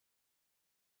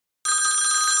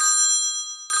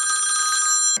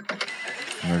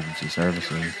Emergency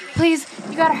services. Please,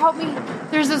 you gotta help me.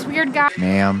 There's this weird guy.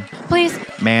 Ma'am. Please.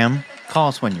 Ma'am, call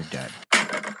us when you're dead.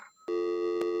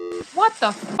 What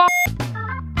the fuck?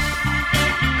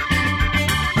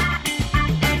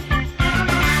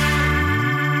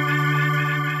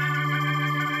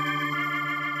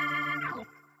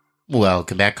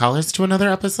 Welcome back, callers, to another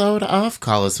episode of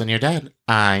Call Us When You're Dead.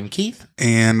 I'm Keith.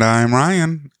 And I'm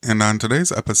Ryan. And on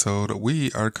today's episode,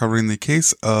 we are covering the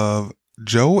case of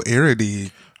Joe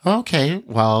Arridy. Okay,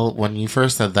 well, when you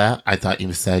first said that, I thought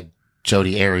you said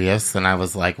Jodi Arias, and I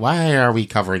was like, why are we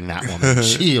covering that woman?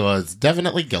 She was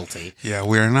definitely guilty. Yeah,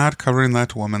 we are not covering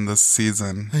that woman this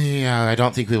season. Yeah, I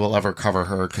don't think we will ever cover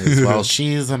her, because, well,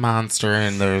 she's a monster,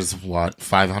 and there's,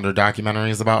 500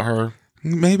 documentaries about her?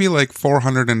 Maybe like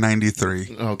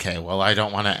 493. Okay, well, I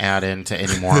don't want to add into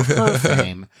any more of her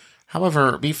fame.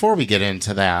 However, before we get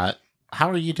into that, how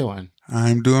are you doing?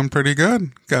 I'm doing pretty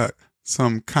good. Got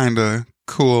some kind of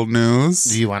cool news.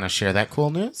 Do you want to share that cool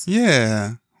news?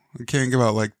 Yeah. I can't give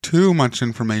out like too much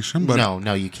information, but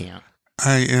No, you can't.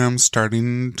 I am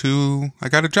starting to. I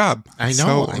got a job. I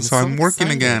know. So I'm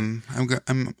working excited.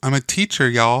 again. I'm a teacher,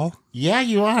 y'all. Yeah,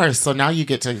 you are. So now you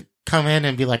get to come in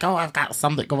and be like, "Oh, I've got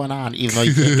something going on." Even though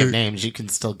you can't give names, you can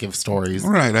still give stories.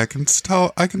 Right. I can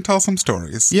tell some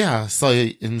stories. Yeah. So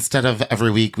instead of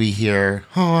every week we hear,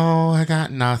 "Oh, I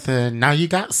got nothing," now you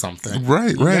got something.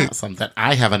 Right. You got something.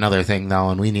 I have another thing though,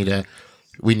 and we need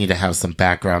to have some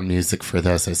background music for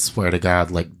this. I swear to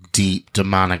God, like deep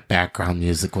demonic background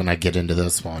music when I get into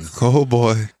this one. Oh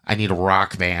boy. I need a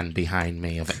rock band behind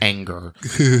me of anger.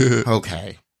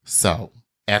 Okay. So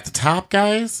at the top,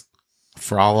 guys,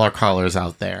 for all our callers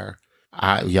out there,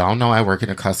 y'all know I work in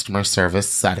a customer service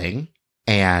setting,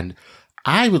 and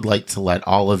I would like to let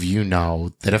all of you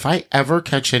know that if I ever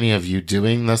catch any of you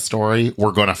doing this story,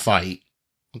 we're going to fight.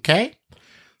 Okay?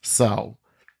 So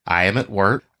I am at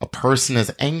work. A person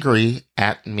is angry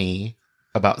at me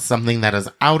about something that is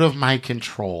out of my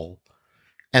control.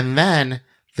 And then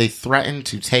they threaten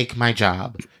to take my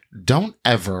job. Don't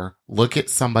ever look at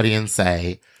somebody and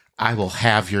say, I will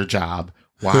have your job.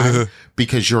 Why?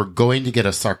 Because you're going to get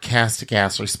a sarcastic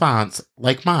ass response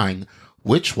like mine,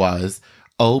 which was,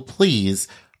 oh, please,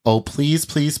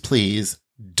 please,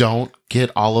 don't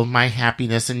get all of my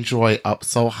happiness and joy up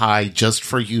so high just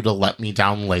for you to let me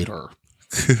down later.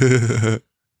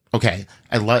 Okay,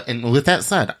 and with that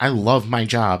said, I love my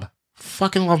job.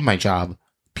 Fucking love my job.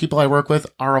 People I work with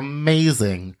are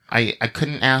amazing. I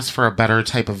couldn't ask for a better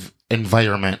type of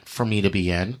environment for me to be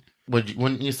in.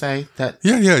 Wouldn't you say that?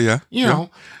 Yeah. You know,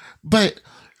 but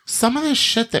some of the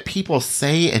shit that people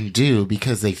say and do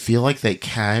because they feel like they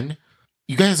can,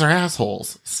 you guys are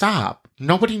assholes. Stop.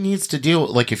 Nobody needs to deal.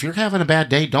 Like, if you're having a bad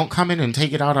day, don't come in and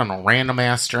take it out on a random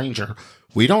ass stranger.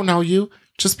 We don't know you.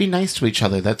 Just be nice to each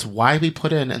other. That's why we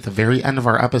put in at the very end of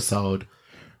our episode,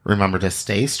 remember to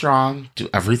stay strong, do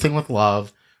everything with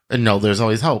love, and know there's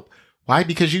always hope. Why?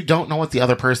 Because you don't know what the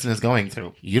other person is going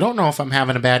through. You don't know if I'm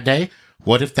having a bad day.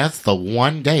 What if that's the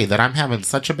one day that I'm having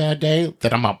such a bad day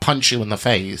that I'm going to punch you in the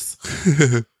face?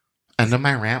 End of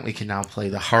my rant, we can now play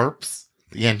the harps.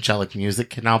 The angelic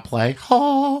music can now play.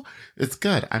 Oh, it's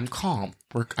good. I'm calm.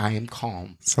 I am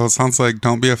calm. So it sounds like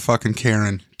don't be a fucking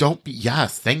Karen.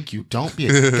 Yes, thank you. Don't be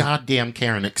a goddamn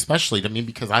Karen, especially to me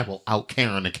because I will out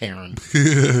Karen a Karen.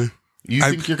 You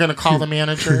think you're going to call the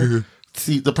manager?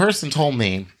 See, the person told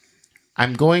me,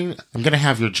 I'm going to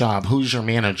have your job. Who's your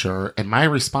manager? And my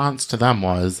response to them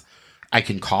was, I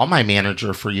can call my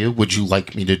manager for you. Would you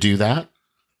like me to do that?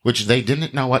 Which they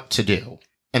didn't know what to do.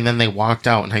 And then they walked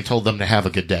out and I told them to have a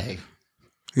good day.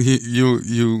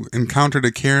 You encountered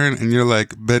a Karen and you're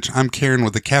like, bitch, I'm Karen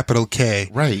with a capital K.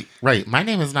 Right. My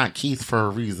name is not Keith for a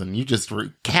reason. You just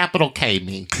capital K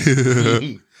me.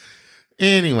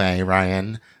 Anyway,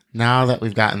 Ryan, now that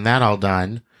we've gotten that all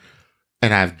done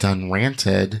and I've done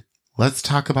ranted, let's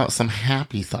talk about some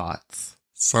happy thoughts.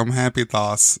 Some happy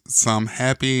thoughts. Some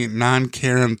happy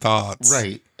non-Karen thoughts.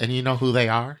 Right. And you know who they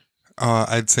are?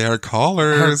 I'd say our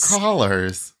callers. Our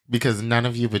callers. Because none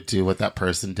of you would do what that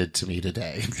person did to me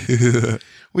today.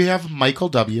 We have Michael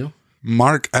W.,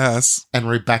 Mark S., and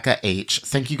Rebecca H.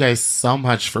 Thank you guys so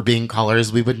much for being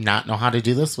callers. We would not know how to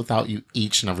do this without you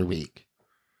each and every week.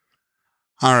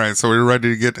 All right, so we're ready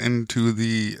to get into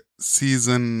the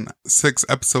season 6,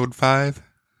 episode 5?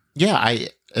 Yeah,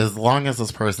 as long as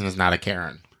this person is not a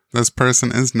Karen. This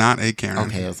person is not a Karen.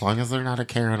 Okay, as long as they're not a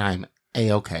Karen, I'm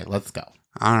A-okay. Let's go.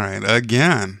 All right,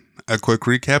 again, a quick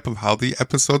recap of how the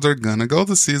episodes are going to go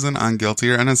this season on Guilty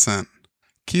or Innocent.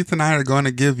 Keith and I are going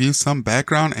to give you some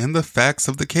background and the facts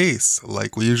of the case,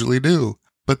 like we usually do.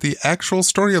 but the actual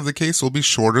story of the case will be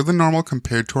shorter than normal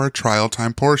compared to our trial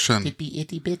time portion.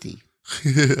 Itty bitty.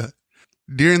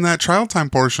 During that trial time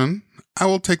portion, I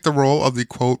will take the role of the,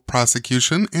 quote,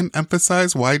 prosecution and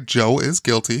emphasize why Joe is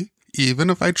guilty, even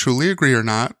if I truly agree or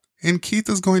not, and Keith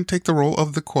is going to take the role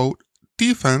of the, quote,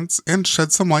 defense and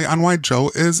shed some light on why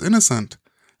Joe is innocent.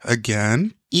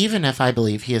 Again, even if I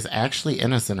believe he is actually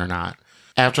innocent or not.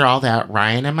 After all that,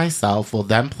 Ryan and myself will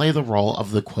then play the role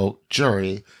of the, quote,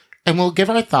 jury, and we'll give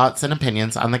our thoughts and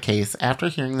opinions on the case after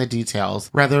hearing the details,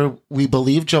 whether we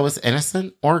believe Joe is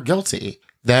innocent or guilty.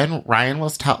 Then Ryan will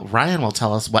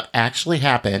tell us what actually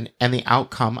happened and the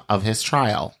outcome of his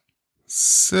trial.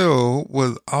 So,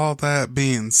 with all that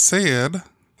being said,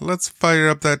 let's fire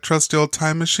up that trusty old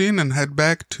time machine and head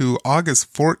back to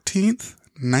August 14th,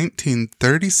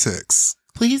 1936.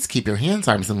 Please keep your hands,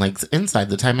 arms, and legs inside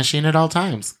the time machine at all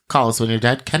times. Call us when you're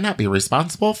dead. Cannot be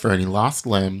responsible for any lost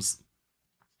limbs.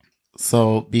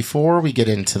 So before we get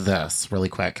into this really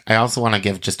quick, I also want to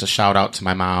give just a shout out to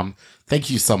my mom. Thank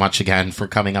you so much again for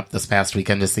coming up this past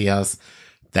weekend to see us.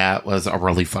 That was a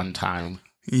really fun time.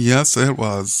 Yes, it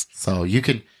was. So you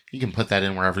can put that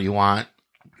in wherever you want,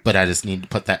 but I just need to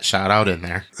put that shout out in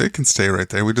there. It can stay right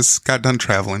there. We just got done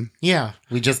traveling. Yeah,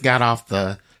 we just got off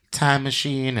the time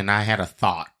machine and I had a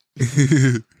thought.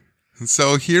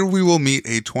 So here we will meet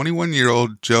a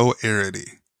 21-year-old Joe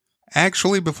Arridy.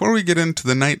 Actually, before we get into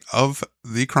the night of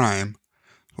the crime,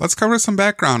 let's cover some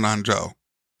background on Joe.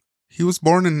 He was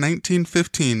born in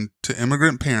 1915 to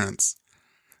immigrant parents.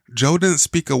 Joe didn't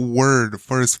speak a word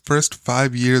for his first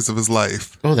 5 years of his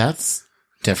life. Oh, that's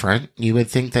different. You would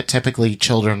think that typically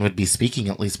children would be speaking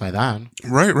at least by then.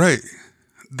 Right.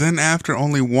 Then after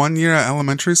only 1 year at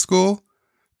elementary school,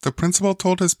 the principal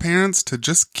told his parents to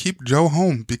just keep Joe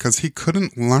home because he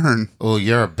couldn't learn. Oh,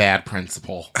 you're a bad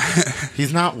principal.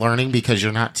 He's not learning because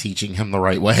you're not teaching him the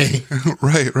right way.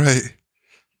 Right.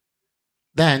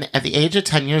 Then, at the age of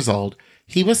 10 years old,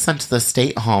 he was sent to the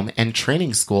state home and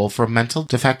training school for mental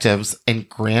defectives in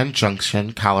Grand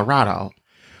Junction, Colorado.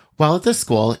 While at this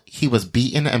school, he was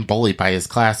beaten and bullied by his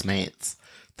classmates.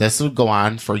 This would go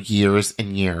on for years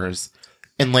and years.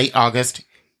 In late August,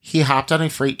 he hopped on a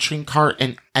freight train cart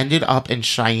and ended up in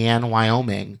Cheyenne,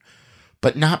 Wyoming,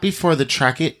 but not before the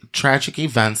tragic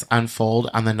events unfold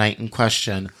on the night in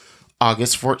question,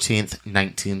 August 14th,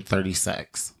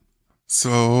 1936.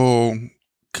 So,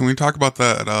 can we talk about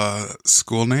that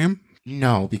school name?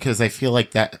 No, because I feel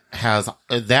like that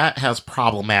has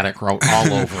problematic wrote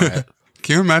all over it.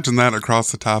 Can you imagine that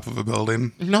across the top of a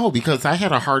building? No, because I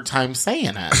had a hard time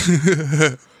saying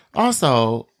it.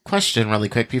 Also, question really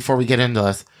quick before we get into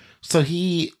this. So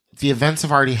the events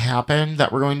have already happened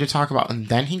that we're going to talk about, and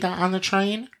then he got on the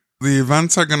train? The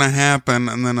events are going to happen,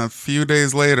 and then a few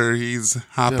days later, he's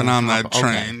hopping on that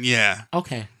train. Okay. Yeah.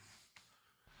 Okay.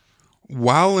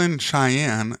 While in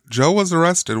Cheyenne, Joe was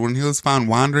arrested when he was found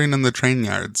wandering in the train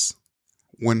yards.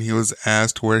 When he was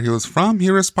asked where he was from,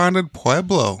 he responded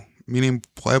Pueblo, meaning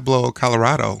Pueblo,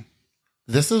 Colorado.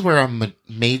 This is where a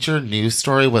major news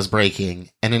story was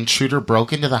breaking. An intruder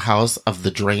broke into the house of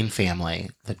the Drain family.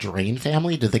 The Drain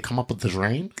family? Did they come up with the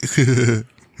Drain?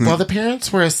 While the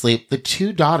parents were asleep, the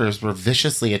two daughters were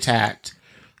viciously attacked.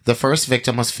 The first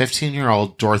victim was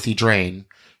 15-year-old Dorothy Drain.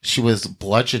 She was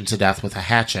bludgeoned to death with a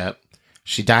hatchet.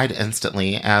 She died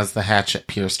instantly as the hatchet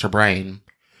pierced her brain.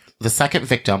 The second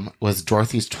victim was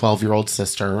Dorothy's 12-year-old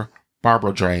sister,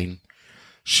 Barbara Drain.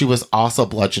 She was also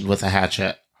bludgeoned with a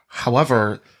hatchet.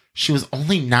 However, she was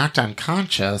only knocked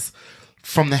unconscious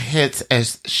from the hits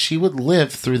as she would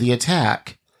live through the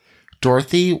attack.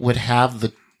 Dorothy would have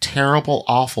the terrible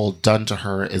awful done to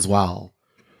her as well.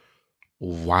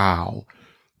 Wow.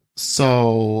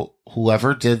 So,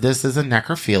 whoever did this is a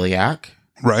necrophiliac.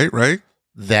 Right.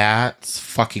 That's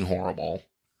fucking horrible.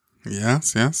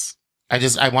 Yes.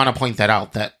 I want to point that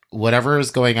out, that whatever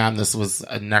is going on, this was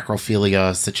a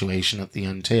necrophilia situation at the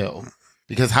end too.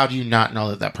 Because how do you not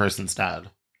know that person's dead?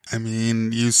 I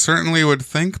mean, you certainly would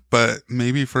think, but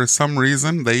maybe for some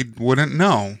reason they wouldn't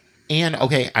know. And,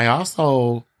 okay, I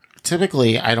also,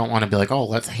 typically, I don't want to be like, oh,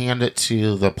 let's hand it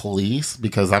to the police,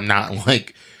 because I'm not,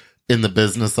 like, in the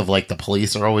business of, like, the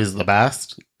police are always the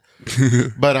best.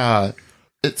 But,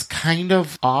 it's kind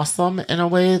of awesome in a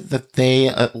way that they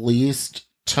at least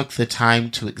took the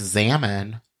time to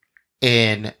examine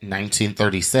in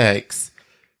 1936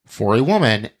 for a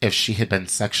woman if she had been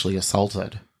sexually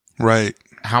assaulted. Right.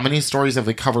 How many stories have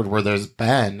we covered where there's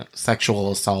been sexual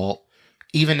assault,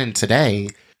 even in today,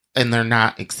 and they're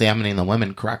not examining the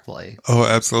women correctly? Oh,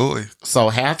 absolutely. So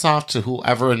hats off to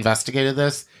whoever investigated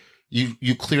this.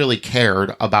 You clearly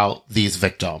cared about these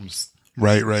victims.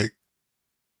 Right.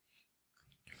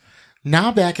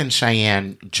 Now back in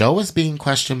Cheyenne, Joe was being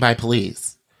questioned by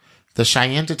police. The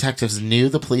Cheyenne detectives knew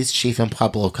the police chief in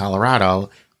Pueblo, Colorado,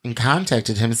 and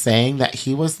contacted him saying that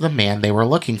he was the man they were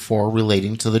looking for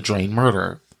relating to the Drain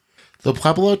murder. The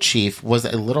Pueblo chief was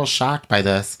a little shocked by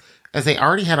this, as they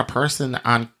already had a person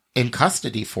in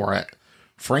custody for it,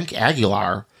 Frank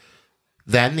Aguilar.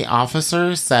 Then the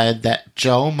officer said that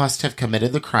Joe must have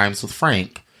committed the crimes with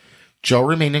Frank. Joe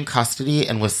remained in custody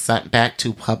and was sent back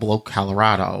to Pueblo,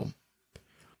 Colorado.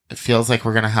 It feels like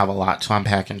we're going to have a lot to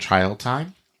unpack in trial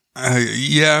time.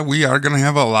 Yeah, we are going to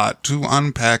have a lot to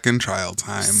unpack in trial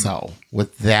time. So,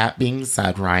 with that being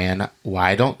said, Ryan,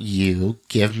 why don't you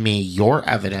give me your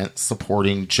evidence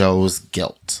supporting Joe's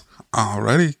guilt?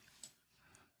 Alrighty.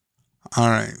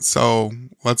 Alright, so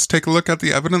let's take a look at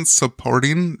the evidence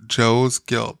supporting Joe's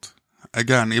guilt.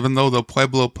 Again, even though the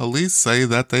Pueblo police say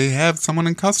that they have someone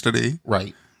in custody,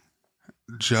 right,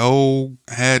 Joe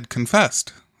had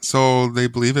confessed. So they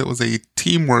believe it was a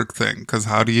teamwork thing, because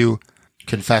how do you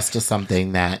confess to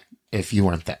something that if you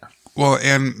weren't there? Well,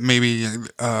 and maybe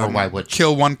or why would you?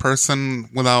 Kill one person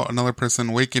without another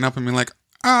person waking up and being like,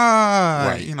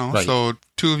 right, right. So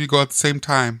two of you go at the same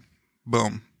time.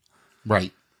 Boom.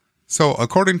 Right. So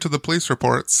according to the police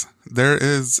reports, there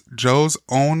is Joe's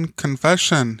own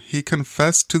confession. He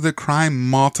confessed to the crime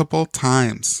multiple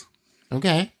times.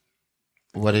 Okay.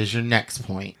 What is your next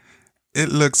point? It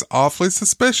looks awfully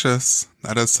suspicious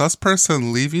that a sus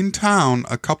person leaving town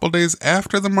a couple days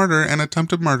after the murder and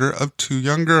attempted murder of two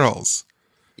young girls.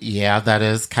 Yeah, that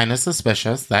is kind of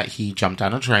suspicious that he jumped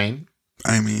on a train.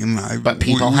 I mean, but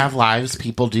people have lives.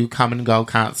 People do come and go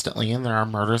constantly, and there are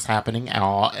murders happening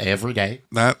every day.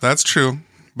 That's true,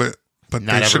 but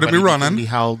not they shouldn't be running. Can be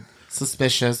held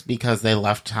suspicious because they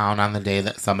left town on the day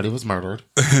that somebody was murdered.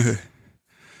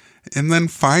 And then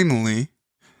finally,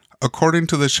 according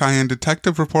to the Cheyenne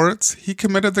detective reports, he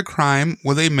committed the crime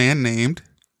with a man named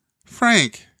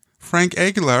Frank. Frank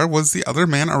Aguilar was the other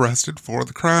man arrested for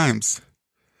the crimes.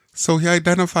 So he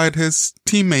identified his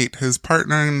teammate, his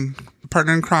partner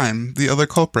in crime, the other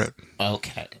culprit.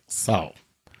 Okay, so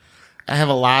I have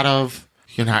a lot of,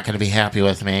 you're not going to be happy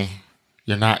with me.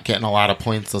 You're not getting a lot of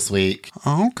points this week.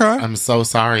 Okay. I'm so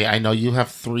sorry. I know you have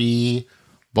 3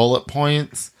 bullet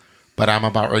points, but I'm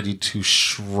about ready to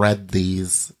shred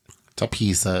these to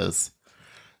pieces.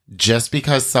 Just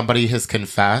because somebody has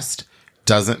confessed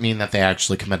doesn't mean that they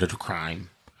actually committed a crime.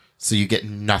 So you get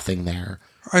nothing there.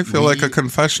 I feel like a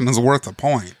confession is worth a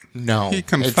point. No. He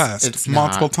confessed it's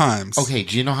multiple times. Okay,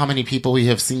 do you know how many people we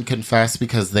have seen confess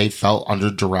because they felt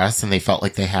under duress and they felt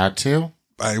like they had to?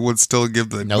 I would still give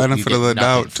the benefit of the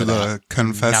doubt to the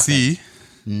confessee.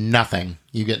 Nothing.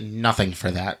 You get nothing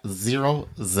for that. 0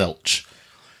 zilch.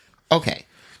 Okay.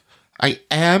 I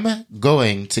am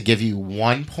going to give you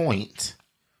 1 point,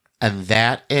 and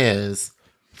that is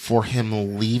for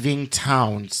him leaving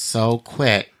town so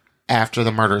quick after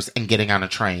the murders and getting on a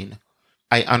train.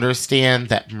 I understand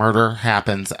that murder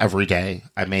happens every day.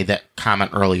 I made that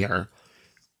comment earlier.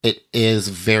 It is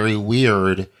very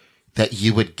weird that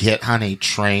you would get on a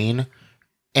train,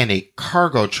 and a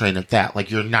cargo train at that.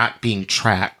 Like, you're not being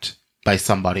tracked by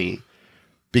somebody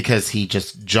because he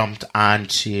just jumped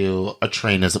onto a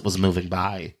train as it was moving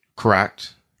by.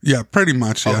 Correct? Yeah, pretty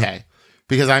much, yeah. Okay.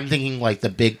 Because I'm thinking like the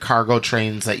big cargo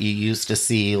trains that you used to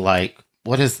see, like,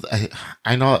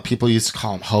 I know that people used to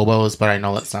call them hobos, but I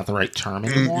know that's not the right term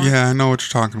anymore. Yeah, I know what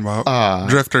you're talking about.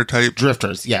 Drifter type.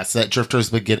 Drifters, yes. That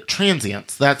drifters would get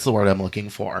transients. That's the word I'm looking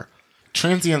for.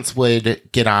 Transients would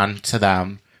get on to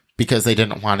them because they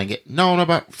didn't want to get known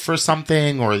about for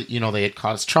something, or, they had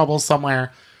caused trouble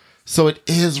somewhere. So it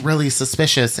is really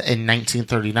suspicious in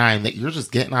 1939 that you're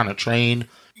just getting on a train,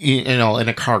 in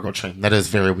a cargo train. That is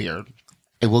very weird.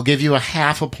 I will give you a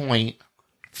half a point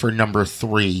for number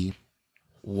 3.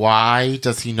 Why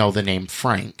does he know the name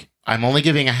Frank? I'm only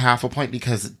giving a half a point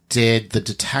because did the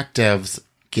detectives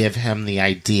give him the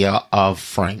idea of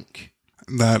Frank?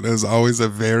 That is always a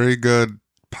very good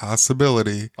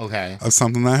possibility of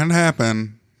something that had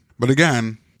happened. But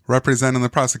again, representing the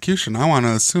prosecution, I want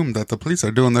to assume that the police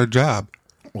are doing their job.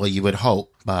 Well, you would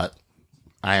hope, but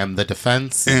I am the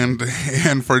defense. And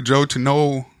for Joe to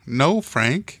know of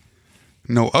Frank,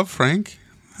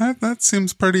 that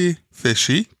seems pretty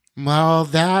fishy. Well,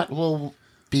 that will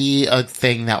be a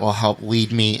thing that will help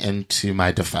lead me into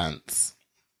my defense.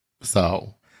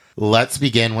 So, let's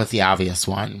begin with the obvious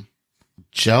one.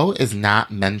 Joe is not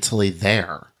mentally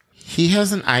there. He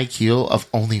has an IQ of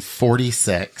only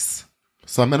 46.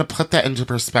 So I'm going to put that into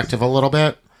perspective a little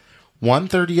bit.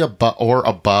 130 or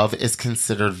above is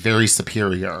considered very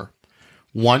superior.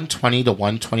 120 to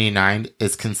 129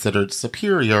 is considered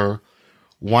superior,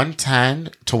 110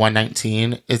 to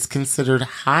 119 is considered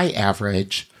high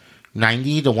average.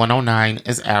 90 to 109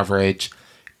 is average.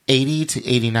 80 to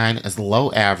 89 is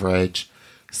low average.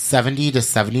 70 to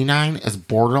 79 is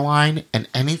borderline. And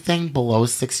anything below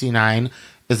 69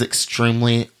 is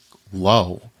extremely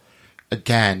low.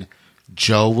 Again,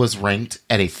 Joe was ranked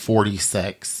at a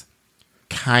 46.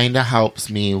 Kind of helps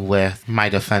me with my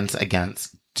defense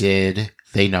against did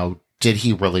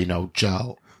he really know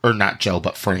Joe? Or not Joe,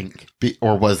 but Frank.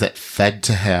 Or was it fed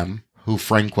to him who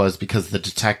Frank was, because the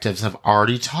detectives have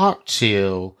already talked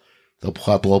to the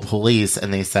Pueblo police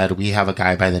and they said, we have a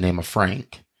guy by the name of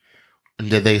Frank. And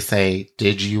did they say,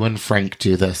 did you and Frank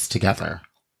do this together?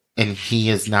 And he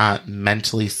is not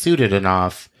mentally suited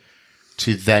enough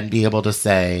to then be able to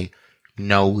say,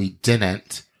 no, we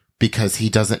didn't, because he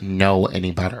doesn't know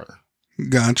any better.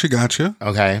 Gotcha.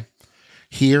 Okay.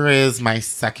 Here is my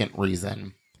second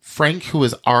reason. Frank, who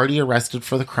was already arrested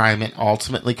for the crime and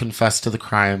ultimately confessed to the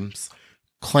crimes,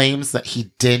 claims that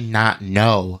he did not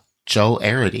know Joe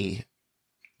Arridy,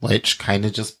 which kind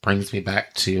of just brings me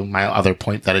back to my other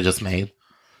point that I just made.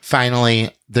 Finally,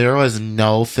 there was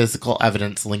no physical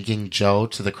evidence linking Joe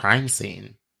to the crime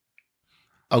scene.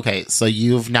 Okay, so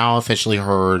you've now officially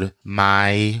heard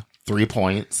my 3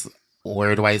 points.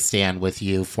 Where do I stand with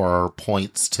you for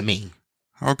points to me?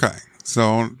 Okay,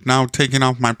 so now taking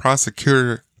off my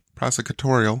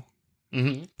prosecutorial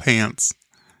pants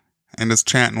and just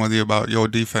chatting with you about your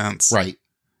defense. Right.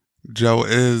 Joe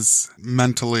is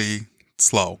mentally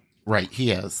slow. Right,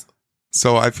 he is.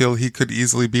 So I feel he could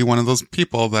easily be one of those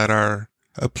people that are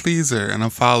a pleaser and a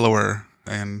follower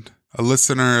and a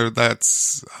listener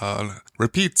that's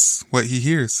repeats what he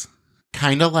hears.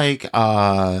 Kind of like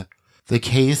the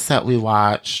case that we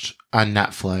watched on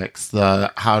Netflix,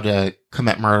 the How to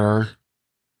Commit Murder,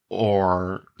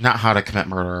 or not How to Commit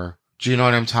Murder. Do you know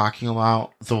what I'm talking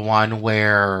about? The one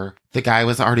where the guy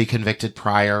was already convicted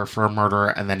prior for a murder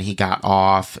and then he got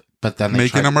off, but then they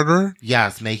a murderer?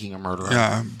 Yes, making a murderer.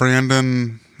 Yeah,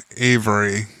 Brandon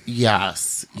Avery.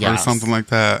 Yes. Or something like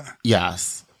that.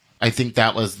 Yes. I think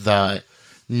that was the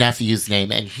nephew's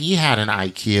name, and he had an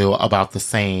IQ about the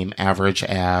same average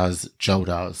as Joe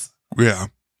does. Yeah.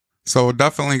 So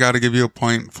definitely got to give you a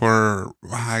point for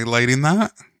highlighting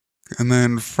that. And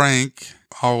then Frank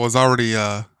was already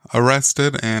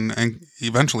arrested and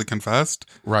eventually confessed.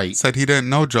 Right. Said he didn't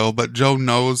know Joe, but Joe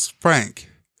knows Frank.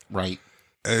 Right.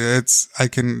 I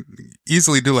can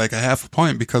easily do like a half a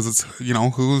point because it's,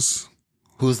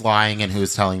 who's lying and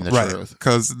who's telling the truth.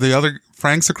 Because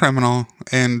Frank's a criminal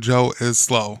and Joe is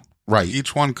slow. Right.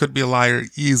 Each one could be a liar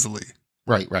easily.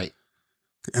 Right.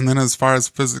 And then as far as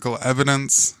physical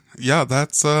evidence, yeah,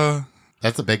 that's a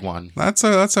big one. That's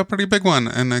a pretty big one.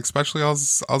 And especially all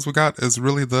we got is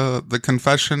really the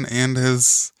confession and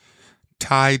his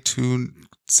tie to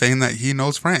saying that he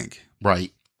knows Frank.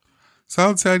 Right. So I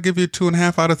would say I'd give you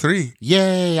 2.5 out of 3.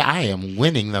 Yay, I am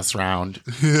winning this round.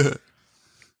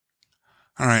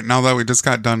 All right, now that we just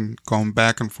got done going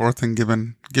back and forth and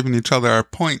giving each other our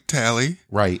point tally.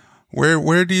 Right.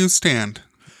 Where do you stand?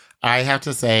 I have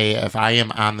to say, if I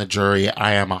am on the jury,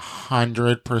 I am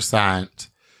 100%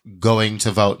 going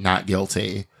to vote not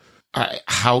guilty.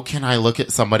 How can I look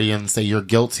at somebody and say you're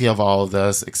guilty of all of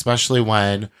this, especially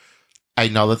when I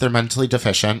know that they're mentally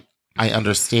deficient? I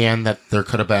understand that there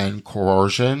could have been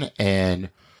coercion and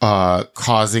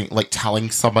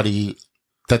telling somebody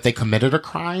that they committed a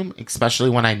crime, especially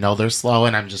when I know they're slow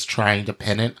and I'm just trying to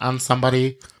pin it on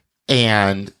somebody.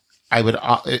 And I would,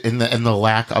 in the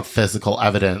lack of physical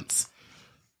evidence,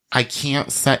 I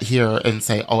can't sit here and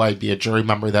say, oh, I'd be a jury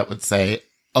member that would say,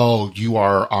 oh, you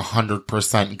are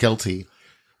 100% guilty.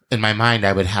 In my mind,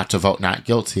 I would have to vote not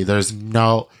guilty. There's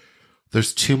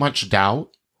too much doubt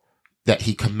that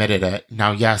he committed it.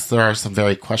 Now, yes, there are some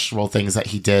very questionable things that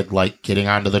he did, like getting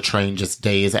onto the train just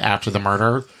days after the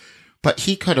murder, but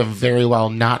he could have very well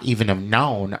not even have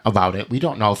known about it. We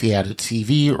don't know if he had a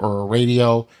TV or a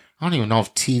radio. I don't even know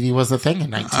if TV was a thing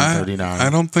in 1939. I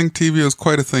don't think TV was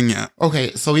quite a thing yet.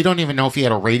 Okay, so we don't even know if he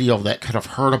had a radio that could have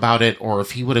heard about it, or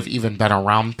if he would have even been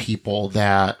around people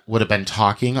that would have been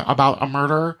talking about a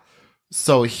murder.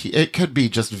 So it could be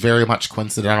just very much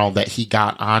coincidental that he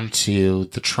got onto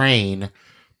the train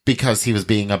because he was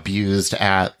being abused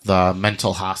at the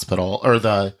mental hospital or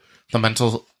the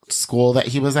mental school that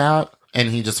he was at, and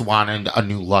he just wanted a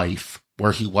new life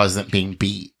where he wasn't being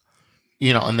beat.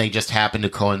 And they just happened to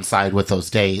coincide with those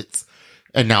dates.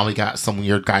 And now we got some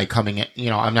weird guy coming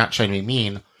in. I'm not trying to be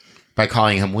mean by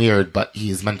calling him weird, but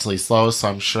he's mentally slow. So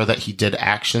I'm sure that he did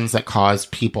actions that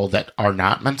caused people that are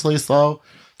not mentally slow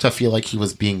to feel like he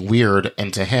was being weird.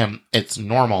 And to him, it's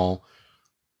normal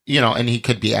and he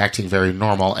could be acting very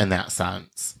normal in that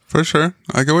sense. For sure.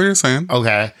 I get what you're saying.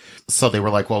 Okay. So they were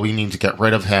like, well, we need to get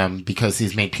rid of him because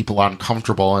he's made people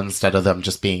uncomfortable instead of them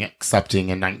just being accepting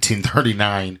in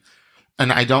 1939.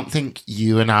 And I don't think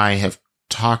you and I have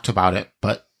talked about it,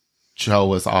 but Joe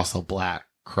was also black,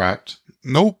 correct?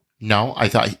 Nope. No, I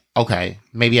thought, okay,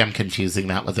 maybe I'm confusing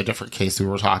that with a different case we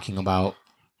were talking about.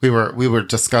 We were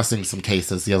discussing some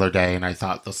cases the other day, and I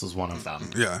thought this was one of them.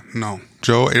 Yeah, no.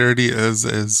 Joe Arridy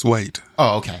is white.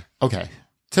 Oh, okay.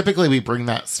 Typically, we bring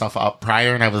that stuff up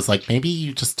prior, and I was like, maybe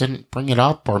you just didn't bring it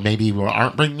up, or maybe you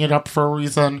aren't bringing it up for a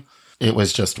reason. It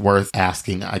was just worth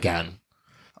asking again.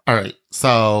 All right,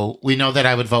 so we know that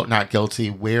I would vote not guilty.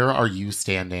 Where are you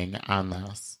standing on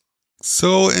this?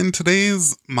 So in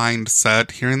today's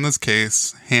mindset, hearing this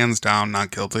case, hands down,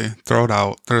 not guilty. Throw it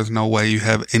out. There's no way you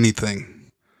have anything.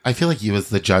 I feel like you as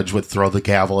the judge would throw the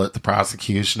gavel at the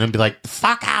prosecution and be like,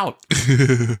 fuck out.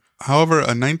 However,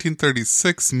 a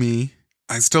 1936 me,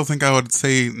 I still think I would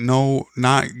say no,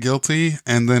 not guilty.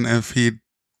 And then if he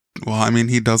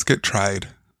does get tried.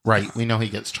 Right. We know he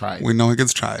gets tried.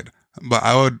 But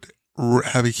I would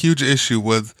have a huge issue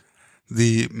with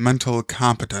the mental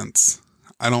competence.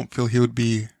 I don't feel he would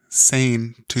be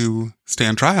sane to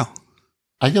stand trial.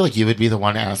 I feel like you would be the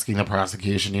one asking the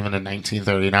prosecution, even in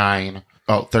 1939.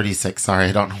 Oh, 36. Sorry.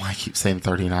 I don't know why I keep saying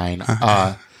 39. In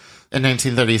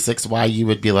 1936, why you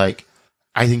would be like,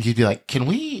 I think you'd be like, can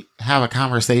we have a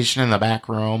conversation in the back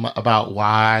room about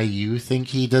why you think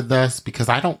he did this? Because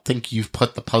I don't think you've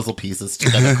put the puzzle pieces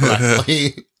together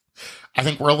correctly. I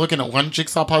think we're looking at one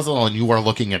jigsaw puzzle and you are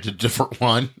looking at a different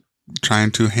one.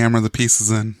 Trying to hammer the pieces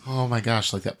in. Oh my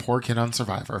gosh, like that poor kid on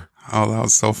Survivor. Oh, that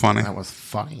was so funny. That was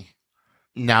funny.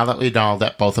 Now that we know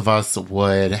that both of us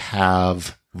would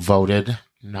have voted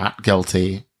not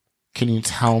guilty, can you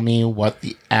tell me what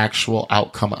the actual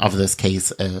outcome of this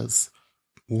case is?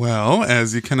 Well,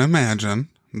 as you can imagine,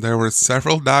 there were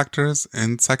several doctors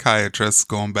and psychiatrists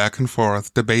going back and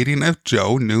forth debating if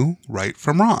Joe knew right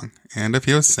from wrong and if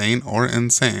he was sane or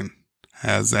insane,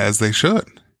 as they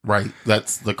should. Right.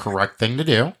 That's the correct thing to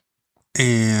do.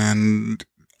 And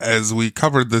as we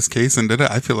covered this case and did it,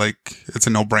 I feel like it's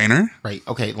a no-brainer. Right.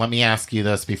 Okay, let me ask you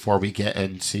this before we get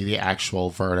into the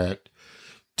actual verdict.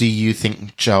 Do you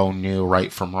think Joe knew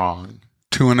right from wrong?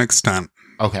 To an extent.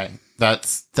 Okay.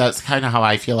 That's kind of how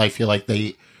I feel. I feel like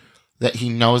that he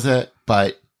knows it,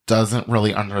 but doesn't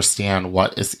really understand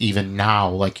what is even now,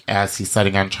 like as he's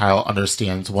sitting on trial,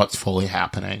 understands what's fully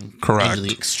happening. Correct. And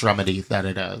the extremity that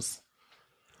it is.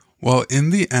 Well, in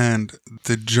the end,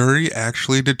 the jury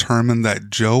actually determined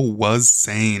that Joe was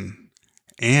sane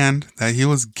and that he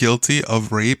was guilty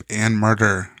of rape and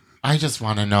murder. I just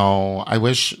want to know, I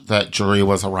wish that jury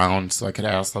was around so I could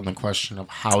ask them the question of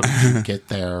how did you get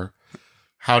there?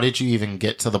 How did you even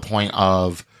get to the point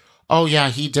of, oh yeah,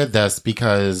 he did this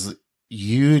because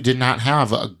you did not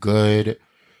have the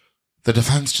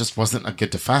defense just wasn't a good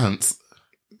defense.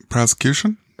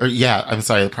 Prosecution?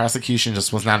 The prosecution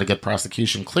just was not a good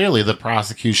prosecution. Clearly, the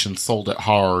prosecution sold it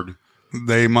hard.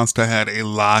 They must have had a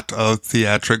lot of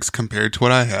theatrics compared to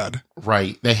what I had.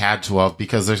 Right. They had to have,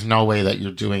 because there's no way that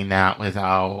you're doing that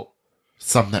without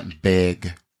something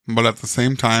big. But at the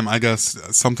same time, I guess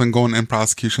something going in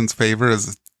prosecution's favor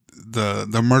is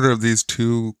the murder of these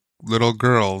two little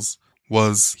girls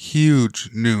was huge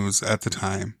news at the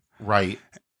time. Right.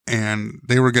 And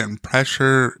they were getting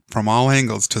pressure from all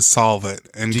angles to solve it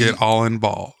and get all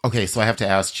involved. Okay, so I have to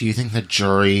ask, do you think the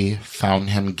jury found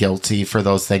him guilty for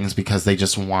those things because they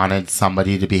just wanted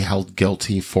somebody to be held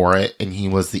guilty for it and he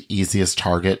was the easiest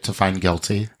target to find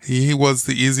guilty? He was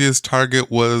the easiest target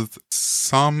with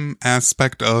some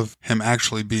aspect of him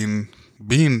actually being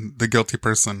the guilty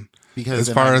person. Because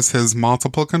as far as his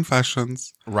multiple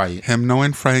confessions, right, him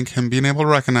knowing Frank, him being able to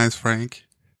recognize Frank.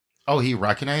 Oh, he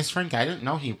recognized Frank? I didn't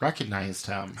know he recognized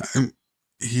him.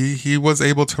 He was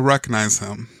able to recognize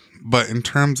him. But in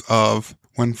terms of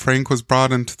when Frank was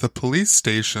brought into the police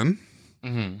station,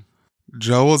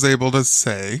 Joe was able to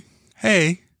say,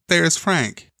 hey, there's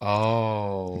Frank.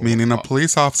 Oh. Meaning a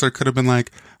police officer could have been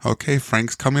like, okay,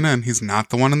 Frank's coming in. He's not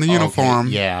the one in the uniform.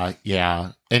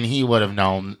 Yeah. And he would have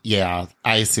known. Yeah,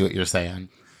 I see what you're saying.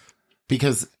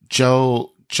 Because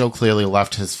Joe clearly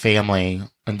left his family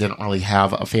and didn't really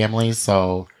have a family.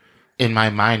 So in my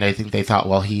mind, I think they thought,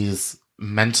 well, he's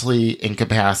mentally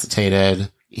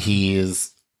incapacitated.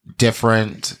 He's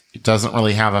different. He doesn't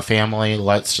really have a family.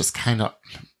 Let's just kind of,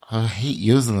 I hate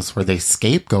using this word, they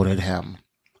scapegoated him.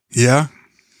 Yeah.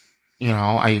 You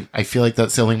know, I feel like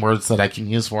that's the only words that I can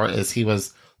use for it is he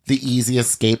was the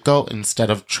easiest scapegoat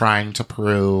instead of trying to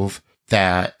prove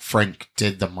that Frank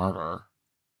did the murder.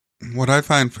 what I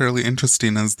find fairly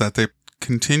interesting is that they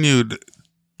continued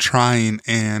trying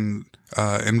and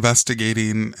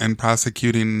investigating and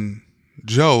prosecuting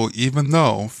Joe, even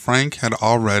though Frank had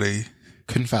already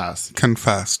confessed.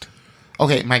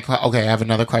 Okay, I have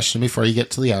another question before you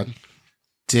get to the end.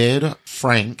 Did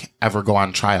Frank ever go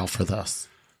on trial for this?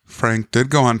 Frank did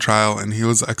go on trial, and he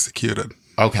was executed.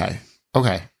 Okay. All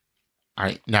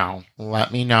right, now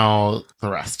let me know the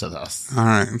rest of this. All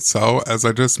right, so as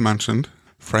I just mentioned,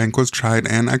 Frank was tried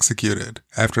and executed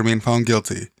after being found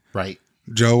guilty. Right.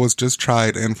 Joe was just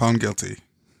tried and found guilty.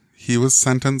 He was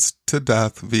sentenced to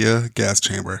death via gas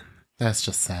chamber. That's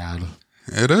just sad.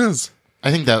 It is.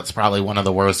 I think that's probably one of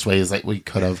the worst ways that we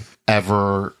could have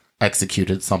ever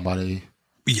executed somebody.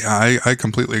 Yeah, I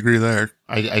completely agree there.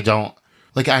 I don't...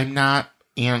 Like, I'm not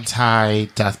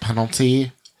anti-death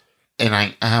penalty, and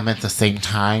I am at the same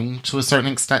time to a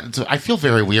certain extent. So I feel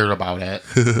very weird about it.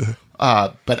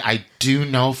 But I do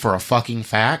know for a fucking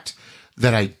fact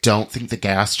that I don't think the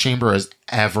gas chamber is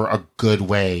ever a good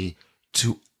way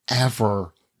to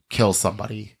ever kill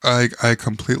somebody. I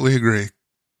completely agree.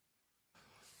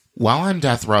 While on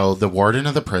death row, the warden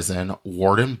of the prison,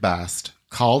 Warden Best,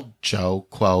 called Joe,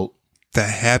 quote, the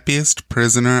happiest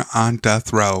prisoner on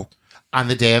death row. On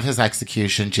the day of his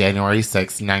execution, January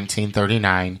 6,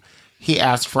 1939, he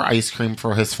asked for ice cream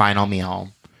for his final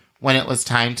meal. When it was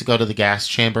time to go to the gas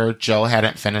chamber, Joe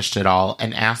hadn't finished it all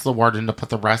and asked the warden to put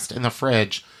the rest in the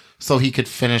fridge so he could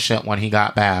finish it when he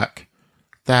got back.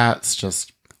 That's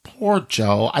just poor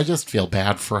Joe. I just feel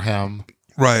bad for him.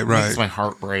 Right. It makes my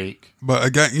heart break. But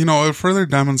again, it further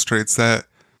demonstrates that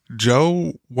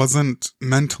Joe wasn't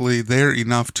mentally there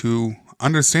enough to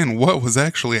understand what was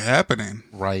actually happening.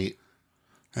 Right.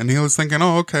 And he was thinking,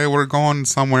 oh, okay, we're going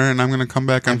somewhere and I'm going to come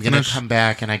back and finish. I'm going to come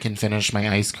back and I can finish my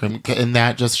ice cream. And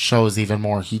that just shows even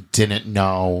more he didn't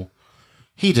know.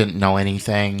 He didn't know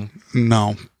anything.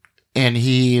 No. And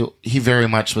he very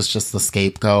much was just the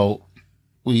scapegoat.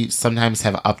 We sometimes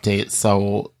have updates,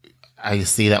 so I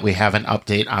see that we have an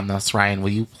update on this. Ryan, will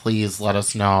you please let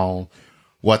us know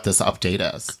what this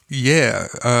update is? Yeah,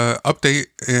 update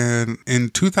in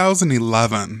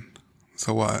 2011.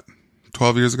 So what?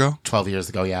 12 years ago? 12 years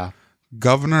ago, yeah.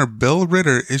 Governor Bill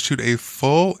Ritter issued a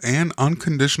full and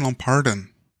unconditional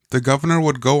pardon. The governor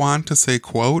would go on to say,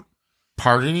 quote,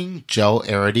 pardoning Joe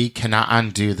Arridy cannot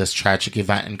undo this tragic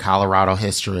event in Colorado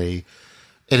history.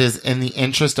 It is in the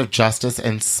interest of justice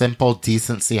and simple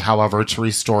decency, however, to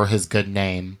restore his good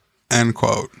name. End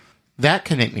quote. That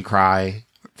can make me cry.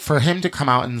 For him to come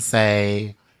out and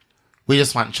say, we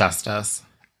just want justice.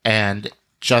 And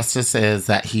justice is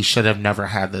that he should have never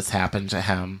had this happen to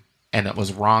him. And it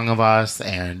was wrong of us.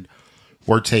 And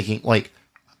we're taking,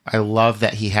 I love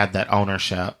that he had that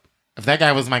ownership. If that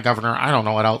guy was my governor, I don't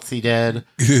know what else he did.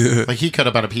 He could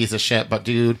have been a piece of shit. But,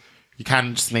 dude, you kind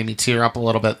of just made me tear up a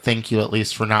little bit. Thank you, at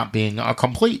least, for not being a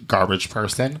complete garbage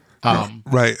person.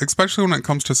 Right. Especially when it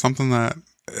comes to something that,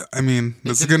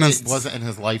 it wasn't in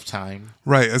his lifetime.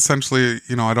 Right. Essentially,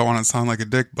 I don't want to sound like a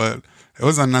dick, but it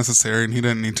was unnecessary and he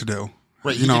didn't need to do.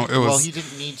 Right. He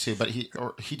didn't need to, but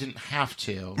he didn't have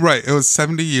to. Right. It was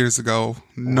 70 years ago.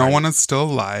 No one is still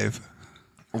alive.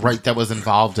 Right. That was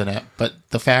involved in it. But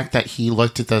the fact that he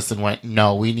looked at this and went,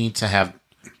 no, we need to have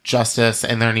justice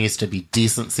and there needs to be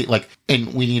decency.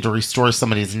 And we need to restore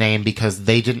somebody's name because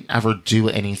they didn't ever do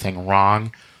anything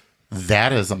wrong.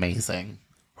 That is amazing.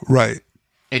 Right.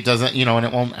 It doesn't, and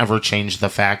it won't ever change the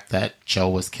fact that Joe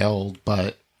was killed,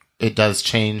 but it does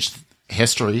change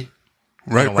history.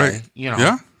 Right.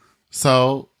 Yeah.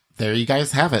 So there you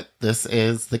guys have it. This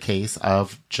is the case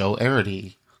of Joe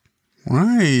Arridy.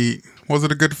 Right. Was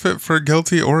it a good fit for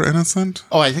guilty or innocent?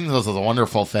 Oh, I think this was a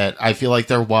wonderful fit. I feel like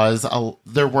there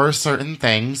were certain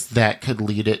things that could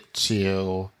lead it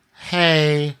to,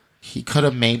 hey, he could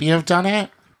have maybe have done it.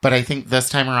 But I think this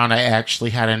time around, I actually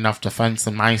had enough defense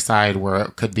on my side where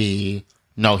it could be,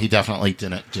 no, he definitely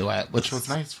didn't do it, which was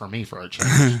nice for me for a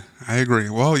change. I agree.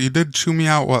 Well, you did chew me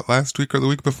out, last week or the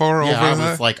week before? Yeah, over I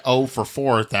was like 0 for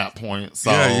 4 at that point. So.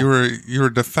 Yeah, you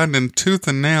were defending tooth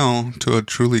and nail to a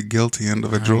truly guilty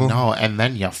individual. No, and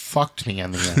then you fucked me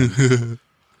in the end.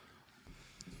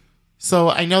 So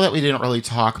I know that we didn't really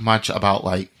talk much about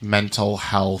mental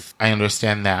health. I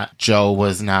understand that Joe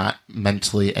was not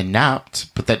mentally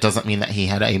inept, but that doesn't mean that he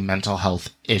had a mental health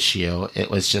issue.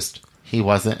 It was just he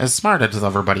wasn't as smart as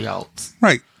everybody else.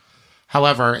 Right.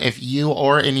 However, if you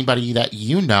or anybody that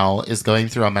you know is going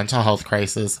through a mental health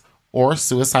crisis or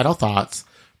suicidal thoughts,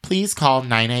 please call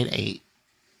 988.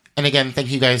 And again, thank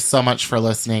you guys so much for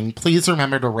listening. Please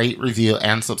remember to rate, review,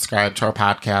 and subscribe to our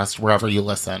podcast wherever you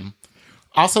listen.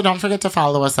 Also, don't forget to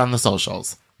follow us on the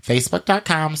socials,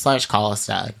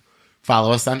 facebook.com/callusdead.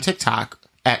 Follow us on TikTok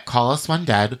at Call Us When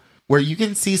Dead, where you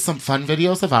can see some fun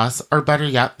videos of us, or better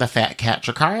yet, the Fat Cat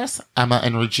Dracarys, Emma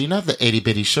and Regina, the Itty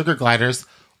Bitty Sugar Gliders,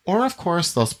 or of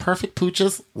course, those perfect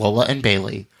pooches, Lola and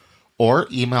Bailey. Or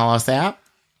email us at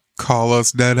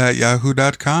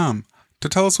callusdead@yahoo.com to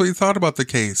tell us what you thought about the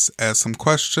case, ask some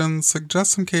questions,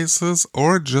 suggest some cases,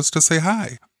 or just to say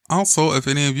hi. Also, if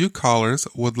any of you callers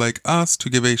would like us to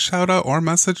give a shout out or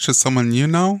message to someone you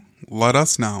know, let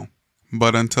us know.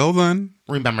 But until then,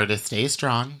 remember to stay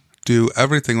strong. Do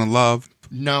everything with love.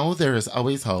 Know there is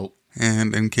always hope.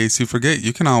 And in case you forget,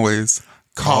 you can always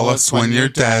call us when you're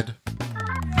dead.